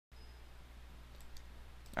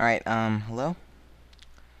Alright, hello?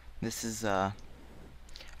 This is, I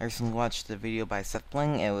recently watched the video by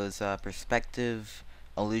Sethbling. It was a perspective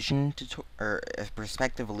illusion a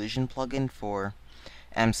perspective illusion plugin for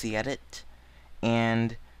MC Edit.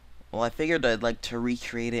 And, well, I figured I'd like to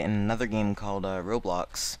recreate it in another game called,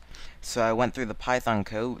 ROBLOX. So I went through the Python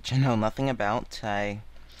code, which I know nothing about. I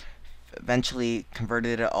eventually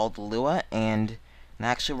converted it all to Lua, and it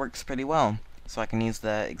actually works pretty well. So I can use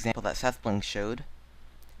the example that Sethbling showed.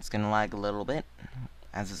 It's gonna lag a little bit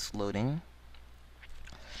as it's loading,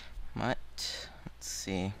 but let's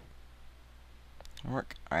see.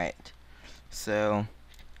 Work. Alright, so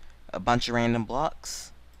a bunch of random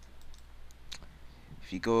blocks.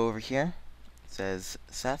 If you go over here, it says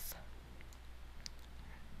Seth.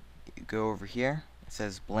 You go over here, it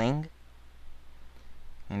says Bling.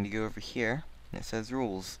 And you go over here, and it says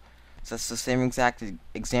rules. So that's the same exact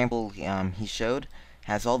example he showed.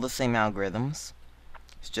 Has all the same algorithms.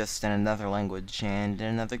 It's just in another language and in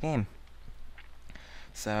another game.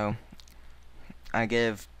 So I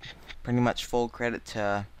give pretty much full credit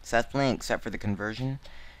to Sethbling except for the conversion.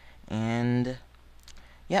 And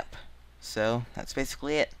yep, so that's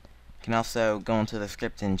basically it. You can also go into the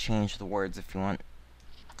script and change the words if you want,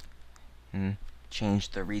 and change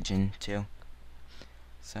the region too.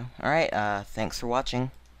 So alright, thanks for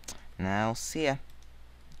watching, and I'll see ya.